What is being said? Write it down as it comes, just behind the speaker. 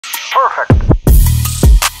Perfect.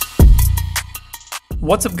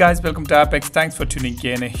 What's up guys, welcome to Apex. Thanks for tuning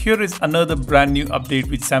in. Here is another brand new update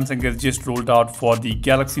which Samsung has just rolled out for the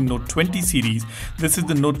Galaxy Note 20 series. This is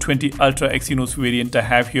the Note 20 Ultra Exynos variant I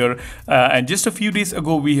have here, and just a few days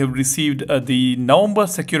ago we have received the November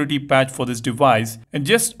security patch for this device, and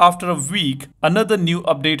just after a week another new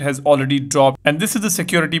update has already dropped, and this is the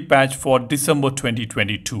security patch for December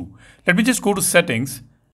 2022. Let me just go to settings.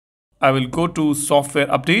 I will go to software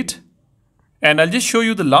update. And I'll just show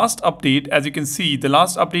you the last update. As you can see, the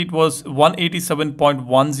last update was 187.10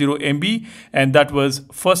 MB, and that was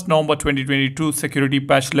 1st November 2022 security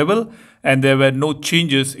patch level, and there were no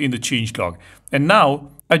changes in the changelog. And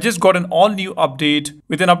now I just got an all new update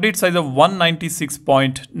with an update size of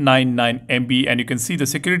 196.99 MB, and you can see the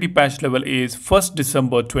security patch level is 1st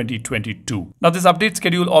December 2022. Now this update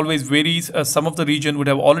schedule always varies. Some of the region would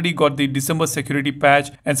have already got the December security patch,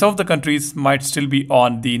 and some of the countries might still be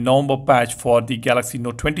on the November patch for the Galaxy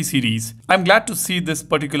Note 20 series. I'm glad to see this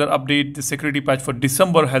particular update. The security patch for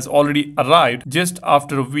December has already arrived just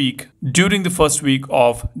after a week during the first week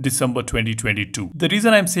of December 2022. The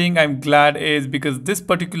reason I'm saying I'm glad is because this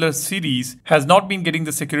particular series has not been getting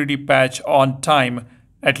the security patch on time,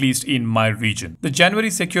 at least in my region. The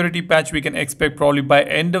January security patch we can expect probably by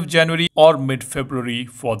end of January or mid-February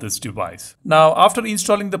for this device. Now, after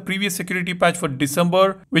installing the previous security patch for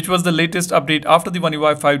December, which was the latest update after the One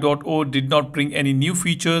UI 5.0, did not bring any new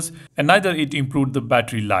features, and neither it improved the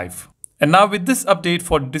battery life. And now with this update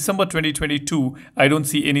for December 2022, I don't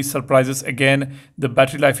see any surprises again. The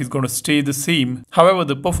battery life is going to stay the same. However,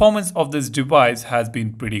 the performance of this device has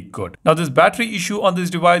been pretty good. Now this battery issue on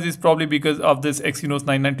this device is probably because of this Exynos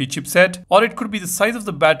 990 chipset, or it could be the size of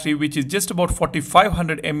the battery, which is just about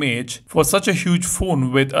 4500 mAh for such a huge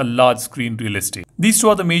phone with a large screen real estate. These two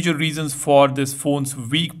are the major reasons for this phone's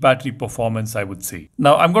weak battery performance, I would say.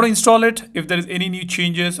 Now I'm going to install it. If there is any new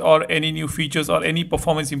changes or any new features or any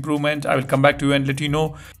performance improvement, I will come back to you and let you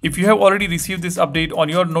know. If you have already received this update on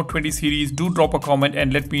your Note 20 series, do drop a comment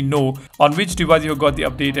and let me know on which device you have got the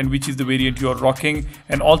update and which is the variant you are rocking,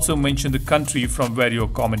 and also mention the country from where you're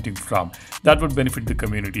commenting from. That would benefit the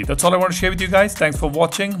community. That's all I want to share with you guys. Thanks for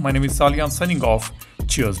watching. My name is Salian, signing off.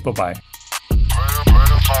 Cheers. Bye-bye.